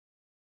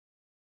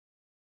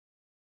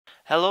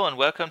Hello and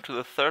welcome to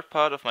the third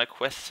part of my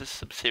Quest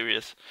System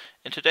series.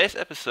 In today's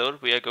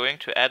episode we are going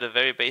to add a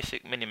very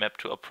basic minimap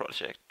to our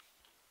project.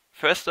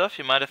 First off,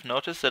 you might have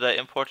noticed that I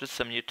imported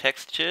some new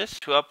textures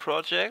to our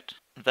project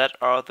that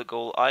are the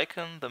goal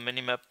icon, the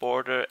minimap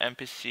border,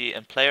 NPC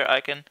and player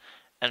icon,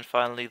 and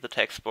finally the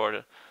text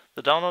border.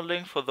 The download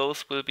link for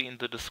those will be in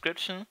the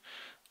description,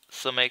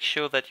 so make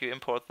sure that you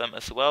import them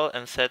as well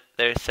and set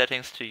their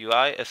settings to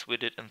UI as we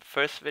did in the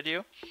first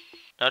video.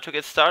 Now to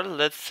get started,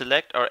 let's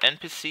select our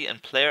NPC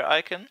and player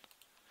icon,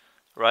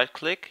 right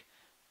click,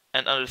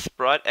 and under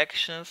sprite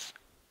actions,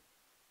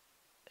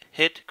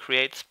 hit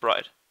create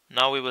sprite.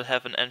 Now we will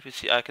have an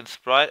NPC icon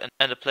sprite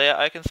and a player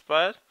icon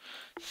sprite,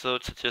 so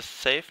to just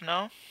save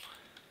now.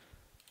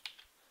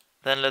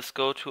 Then let's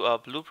go to our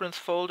blueprints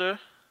folder,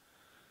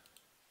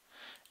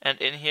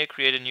 and in here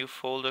create a new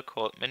folder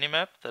called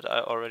minimap that I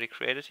already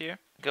created here.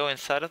 Go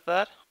inside of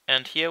that,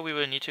 and here we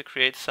will need to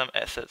create some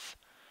assets.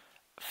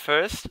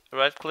 First,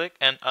 right click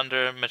and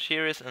under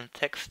materials and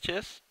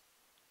textures,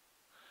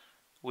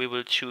 we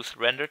will choose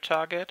render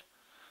target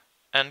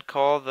and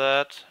call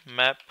that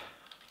map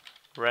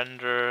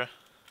render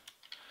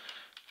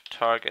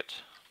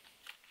target.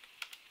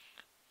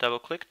 Double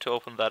click to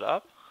open that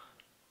up.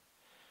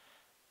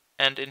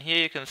 And in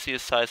here you can see a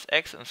size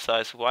X and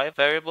size Y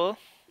variable.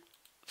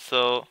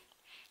 So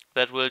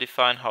that will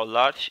define how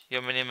large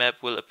your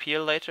minimap will appear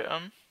later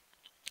on.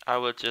 I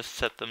will just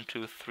set them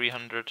to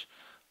 300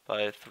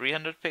 by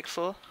 300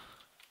 pixel.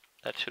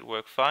 That should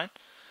work fine.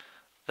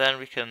 Then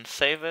we can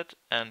save it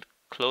and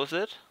close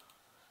it.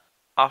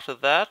 After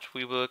that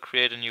we will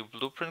create a new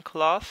blueprint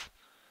class.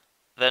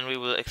 Then we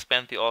will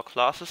expand the all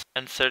classes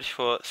and search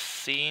for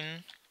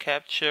scene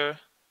capture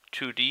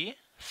 2D.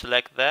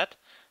 Select that,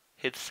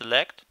 hit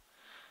select,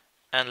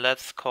 and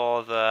let's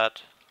call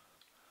that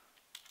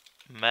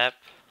map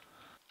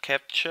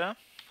capture.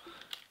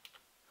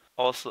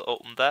 Also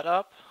open that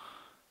up.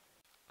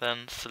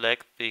 Then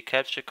select the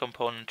capture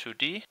component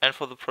 2D, and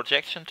for the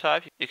projection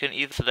type you can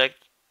either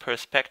select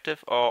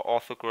perspective or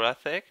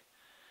orthographic,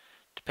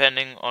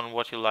 depending on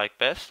what you like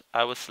best.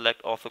 I will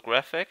select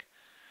orthographic,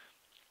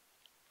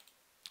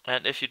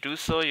 and if you do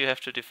so you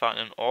have to define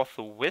an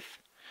ortho width,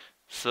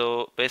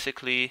 so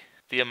basically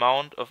the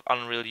amount of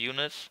Unreal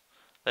units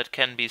that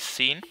can be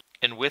seen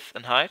in width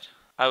and height.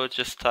 I would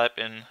just type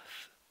in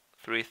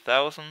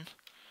 3000.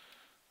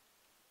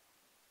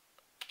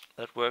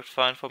 That worked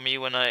fine for me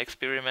when I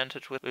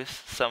experimented with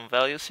some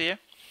values here.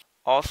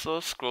 Also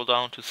scroll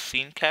down to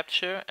scene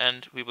capture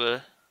and we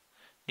will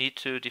need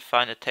to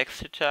define a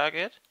texture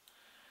target.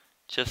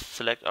 Just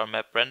select our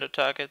map render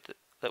target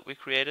that we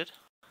created.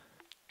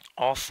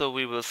 Also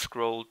we will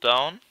scroll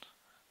down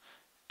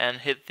and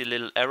hit the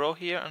little arrow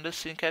here on the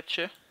scene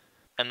capture.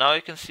 And now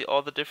you can see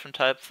all the different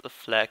types of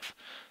flags.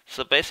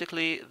 So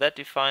basically that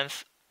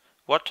defines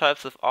what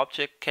types of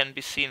object can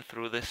be seen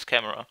through this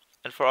camera.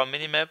 And for our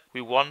minimap,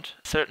 we want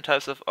certain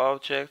types of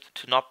objects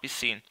to not be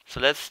seen. So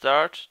let's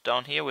start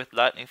down here with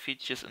lightning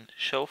features and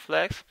show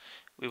flags.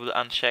 We will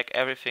uncheck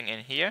everything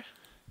in here.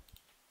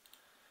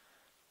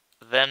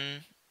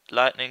 Then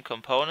lightning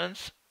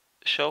components,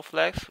 show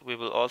flags. We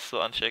will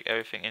also uncheck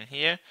everything in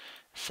here.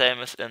 Same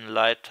as in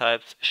light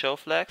types show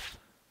flags.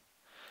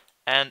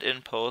 And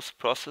in post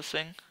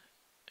processing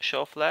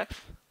show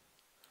flags.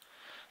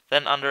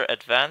 Then under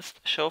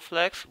advanced show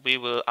flags, we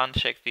will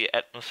uncheck the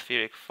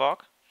atmospheric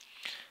fog,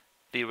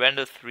 the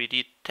render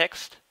 3D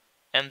text,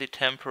 and the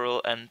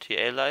temporal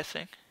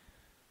anti-aliasing.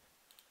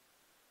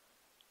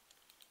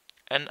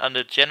 And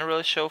under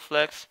general show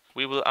flags,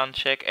 we will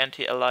uncheck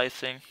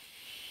anti-aliasing,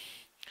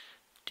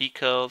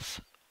 decals,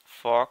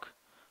 fog,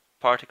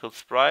 particle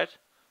sprite,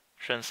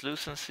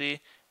 translucency,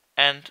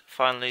 and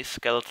finally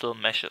skeletal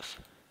meshes.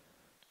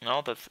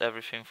 Now that's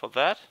everything for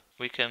that.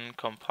 We can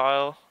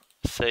compile,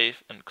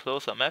 save and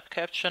close our map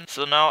capture.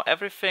 So now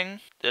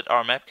everything that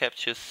our map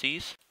capture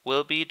sees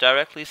will be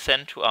directly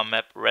sent to our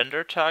map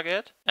render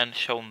target and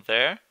shown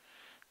there.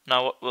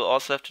 Now what we'll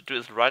also have to do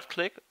is right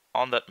click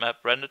on that map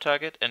render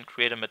target and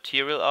create a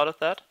material out of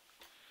that.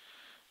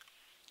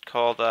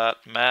 Call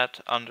that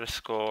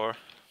mat_minimap.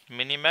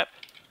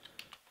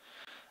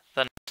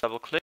 Then double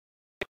click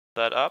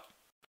that up.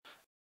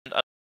 And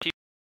under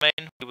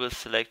main we will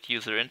select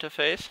user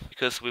interface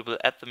because we will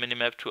add the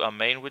minimap to our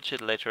main widget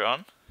later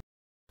on.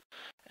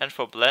 And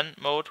for blend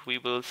mode we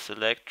will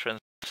select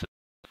translucent.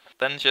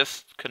 Then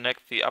just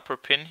connect the upper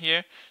pin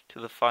here to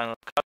the final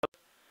color,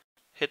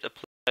 hit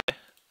apply,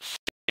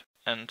 save,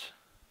 and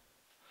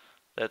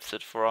that's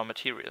it for our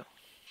material.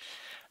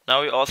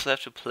 Now we also have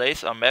to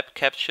place our map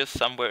capture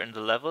somewhere in the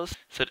levels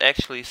so it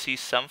actually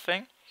sees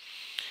something.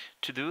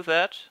 To do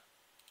that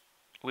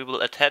we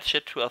will attach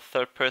it to our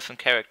third person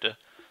character.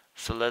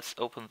 So let's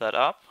open that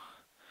up,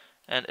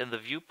 and in the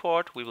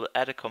viewport we will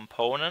add a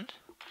component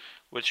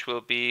which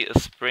will be a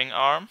spring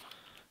arm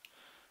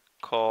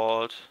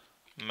called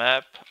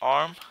map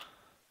arm.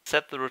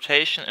 Set the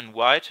rotation in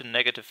Y to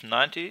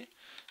 -90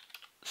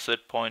 so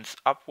it points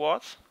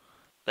upwards.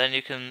 then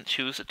you can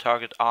choose a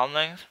target arm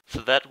length.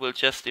 So that will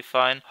just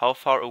define how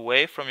far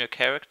away from your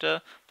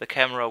character the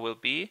camera will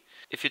be.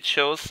 If it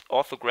shows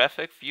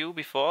orthographic view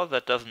before,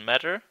 that doesn't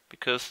matter,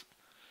 because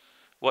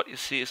what you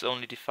see is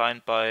only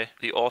defined by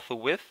the ortho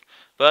width.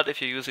 But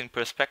if you're using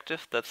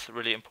perspective, that's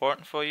really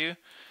important for you.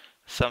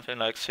 Something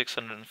like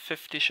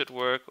 650 should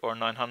work, or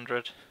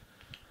 900.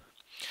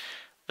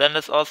 Then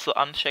let's also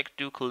uncheck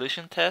do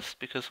collision test,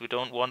 because we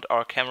don't want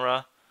our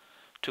camera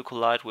to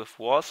collide with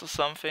walls or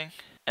something.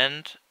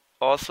 And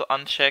also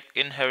uncheck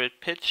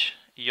inherit pitch,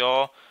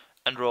 yaw,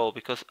 and roll,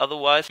 because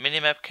otherwise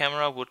minimap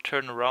camera would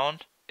turn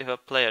around if a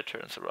player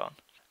turns around.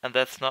 And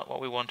that's not what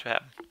we want to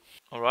happen.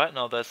 Alright,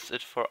 now that's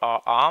it for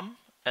our arm.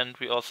 And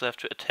we also have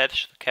to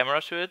attach the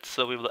camera to it,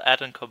 so we will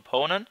add a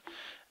component.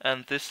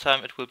 And this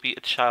time it will be a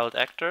child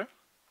actor.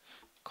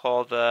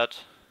 Call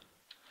that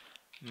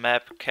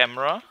map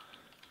camera.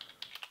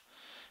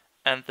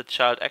 And the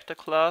child actor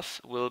class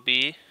will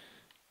be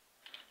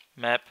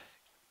map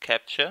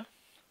capture.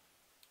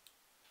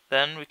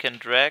 Then we can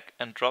drag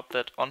and drop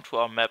that onto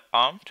our map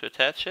arm to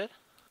attach it.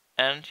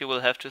 And you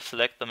will have to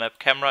select the map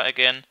camera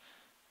again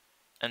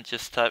and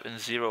just type in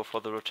 0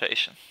 for the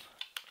rotation.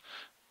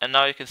 And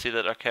now you can see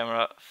that our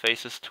camera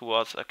faces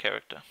towards our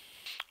character.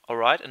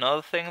 Alright,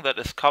 another thing that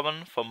is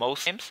common for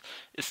most games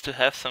is to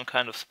have some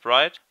kind of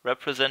sprite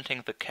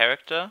representing the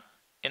character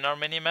in our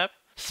minimap.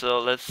 So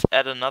let's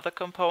add another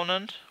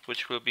component,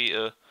 which will be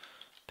a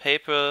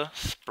paper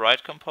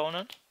sprite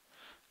component.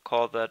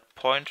 Call that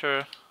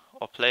pointer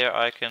or player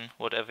icon,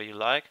 whatever you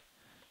like.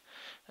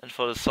 And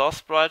for the source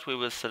sprite we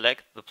will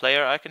select the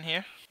player icon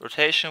here.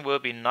 Rotation will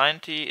be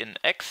 90 in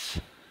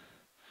X,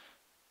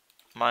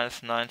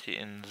 minus 90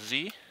 in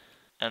Z.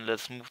 And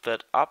let's move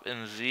that up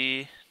in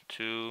Z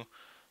to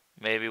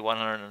maybe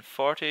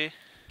 140. You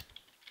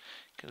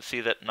can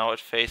see that now it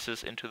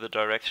faces into the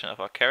direction of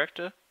our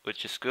character,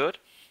 which is good.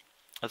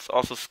 Let's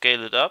also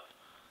scale it up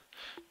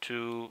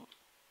to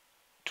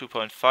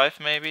 2.5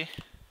 maybe.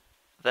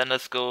 Then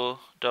let's go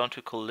down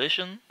to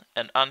collision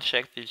and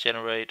uncheck the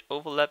generate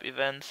overlap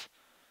events.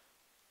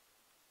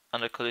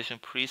 Under collision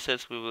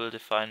presets we will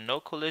define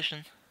no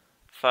collision.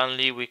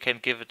 Finally we can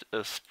give it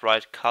a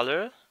sprite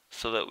color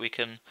so that we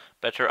can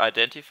better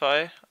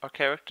identify our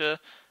character.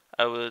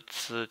 I would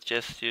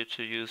suggest you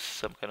to use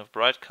some kind of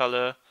bright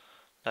color,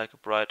 like a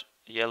bright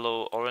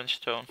yellow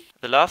orange tone.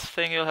 The last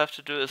thing you'll have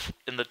to do is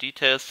in the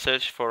details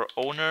search for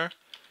owner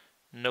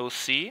no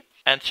C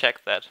and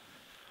check that.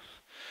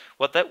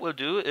 What that will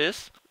do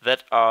is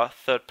that our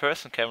third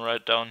person camera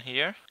down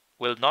here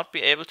will not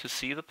be able to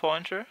see the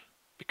pointer,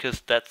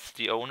 because that's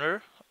the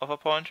owner of a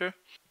pointer,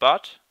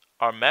 but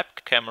our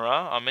map camera,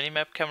 our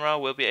minimap camera,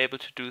 will be able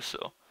to do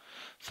so.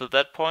 So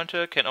that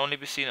pointer can only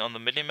be seen on the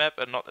minimap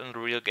and not in the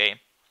real game.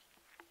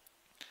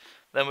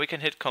 Then we can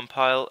hit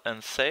compile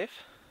and save.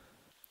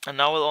 And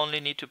now we'll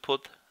only need to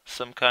put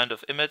some kind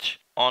of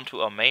image onto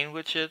our main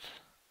widget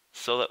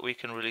so that we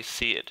can really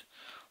see it.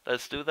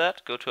 Let's do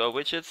that. Go to our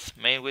widgets,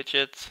 main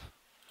widgets,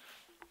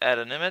 add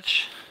an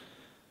image.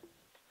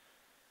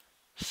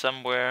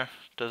 Somewhere,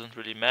 doesn't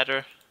really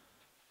matter.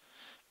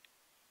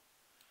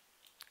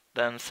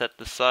 Then set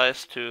the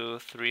size to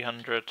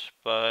 300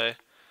 by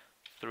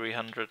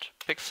 300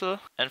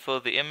 pixel. And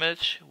for the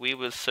image we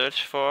will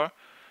search for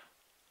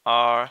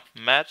our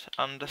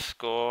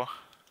mat_minimap.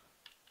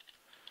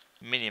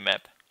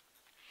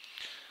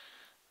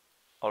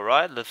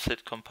 Alright, let's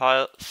hit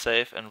compile,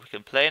 save, and we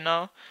can play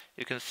now.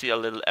 You can see a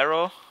little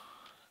arrow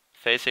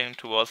facing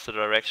towards the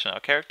direction our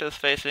character is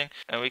facing,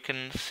 and we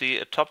can see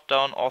a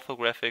top-down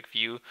orthographic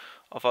view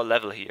of our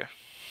level here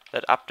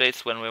that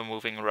updates when we're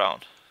moving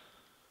around.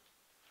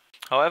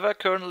 However,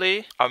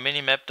 currently our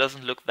minimap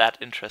doesn't look that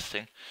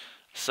interesting,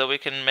 so we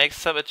can make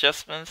some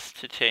adjustments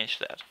to change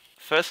that.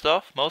 First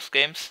off, most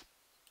games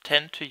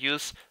tend to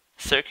use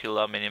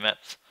circular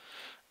minimaps.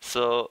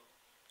 So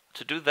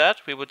to do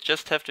that, we would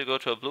just have to go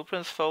to a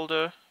blueprints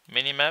folder,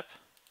 minimap,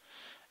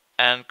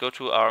 and go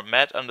to our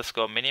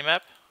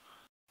mat_minimap.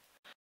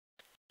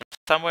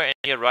 Somewhere in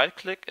here right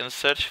click and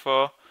search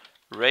for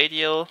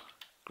radial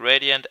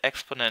gradient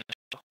exponential.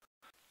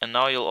 And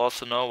now you'll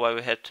also know why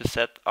we had to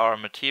set our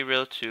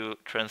material to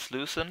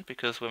translucent,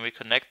 because when we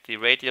connect the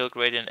radial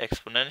gradient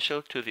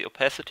exponential to the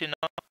opacity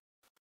now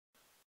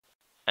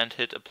and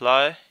hit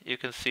apply, you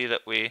can see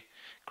that we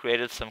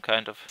created some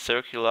kind of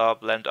circular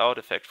blend out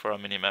effect for our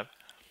minimap.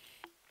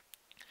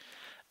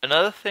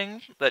 Another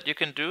thing that you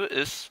can do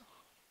is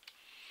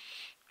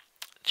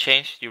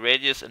change the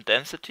radius and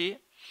density,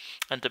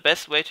 and the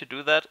best way to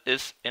do that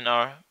is in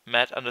our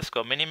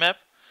mat_minimap.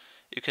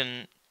 You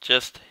can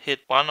just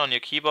hit 1 on your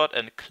keyboard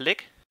and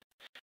click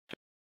to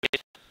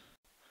create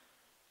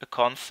a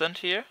constant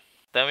here.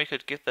 Then we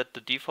could give that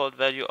the default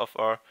value of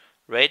our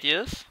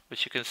radius,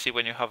 which you can see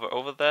when you hover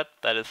over that,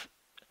 that is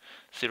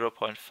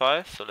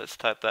 0.5, so let's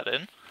type that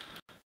in.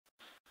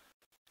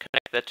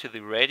 Connect that to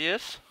the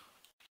radius,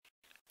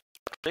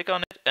 click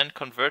on it and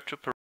convert to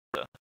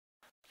parameter.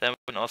 Then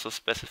we can also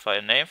specify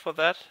a name for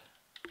that,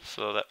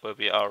 so that will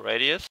be our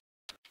radius.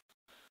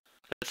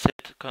 Let's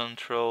hit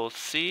Ctrl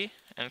C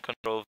and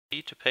Ctrl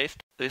V to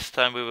paste. This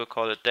time we will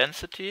call it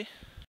density.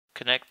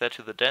 Connect that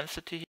to the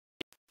density,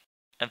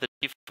 and the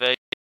default value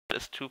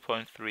is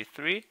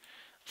 2.33.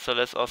 So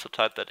let's also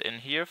type that in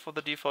here for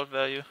the default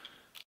value.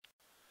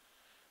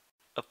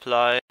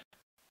 Apply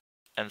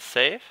and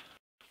save.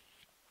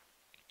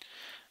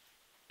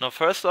 Now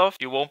first off,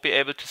 you won't be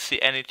able to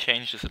see any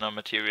changes in our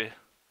material.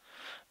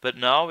 But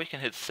now we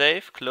can hit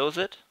save, close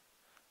it,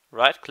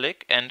 right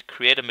click and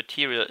create a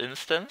material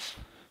instance.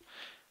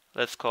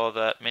 Let's call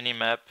that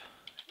minimap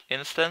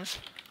instance.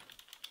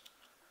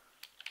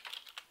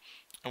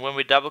 And when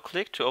we double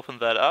click to open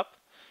that up,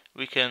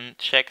 we can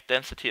check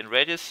density and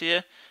radius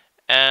here,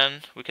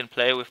 and we can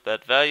play with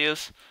that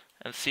values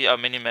and see our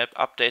minimap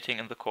updating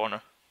in the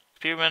corner.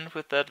 Experiment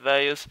with that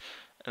values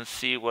and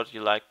see what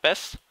you like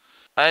best.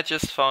 I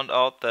just found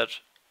out that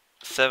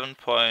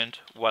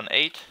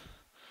 7.18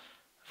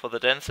 for the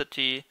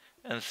density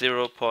and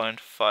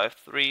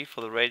 0.53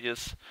 for the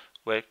radius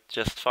worked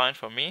just fine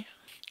for me.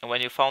 And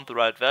when you found the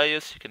right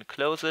values, you can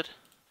close it.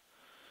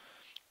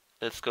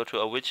 Let's go to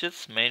our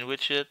widgets, main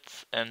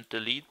widgets, and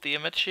delete the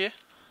image here.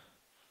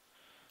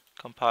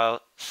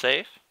 Compile,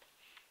 save.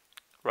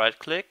 Right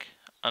click,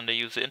 under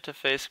user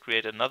interface,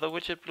 create another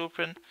widget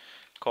blueprint,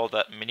 call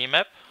that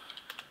minimap.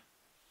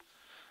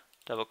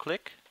 Double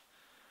click.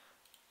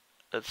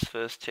 Let's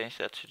first change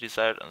that to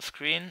desired on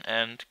screen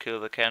and kill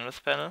the canvas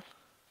panel.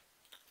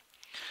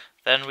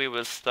 Then we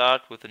will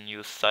start with a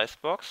new size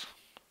box.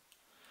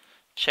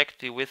 Check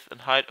the width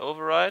and height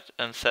override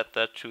and set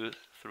that to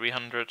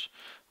 300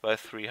 by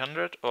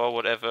 300 or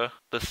whatever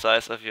the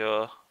size of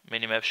your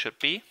minimap should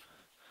be.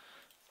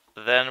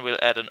 Then we'll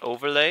add an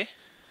overlay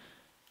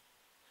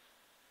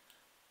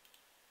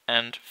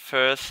and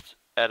first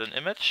add an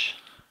image.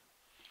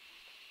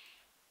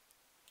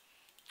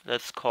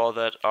 Let's call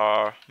that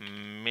our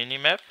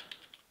minimap.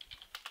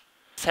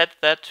 Set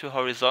that to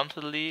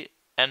horizontally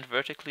and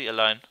vertically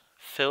align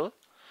fill,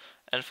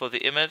 and for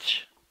the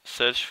image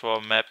search for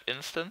map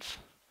instance,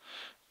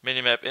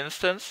 minimap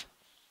instance.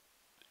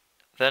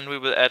 Then we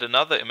will add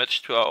another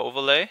image to our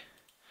overlay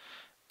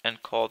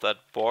and call that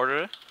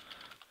border.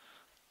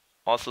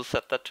 Also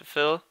set that to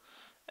fill,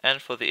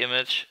 and for the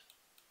image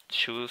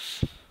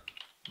choose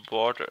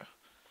border,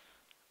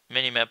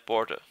 minimap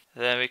border.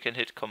 Then we can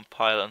hit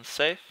compile and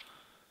save.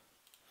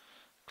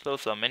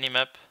 Close our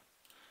minimap,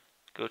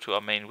 go to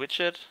our main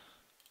widget,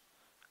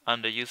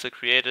 under user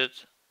created,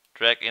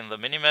 drag in the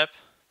minimap,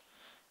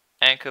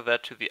 anchor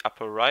that to the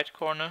upper right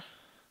corner,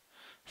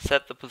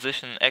 set the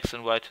position in X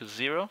and Y to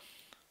 0,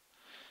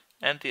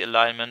 and the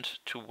alignment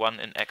to 1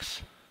 in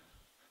X,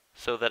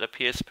 so that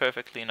appears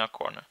perfectly in our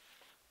corner.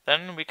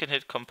 Then we can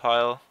hit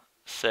compile,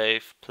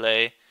 save,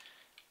 play,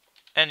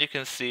 and you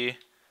can see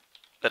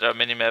that our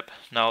minimap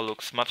now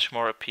looks much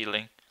more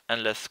appealing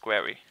and less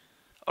squarey.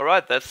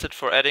 Alright, that's it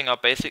for adding our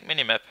basic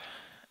minimap.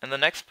 In the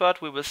next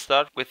part we will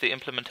start with the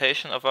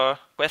implementation of our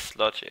quest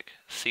logic.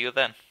 See you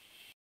then.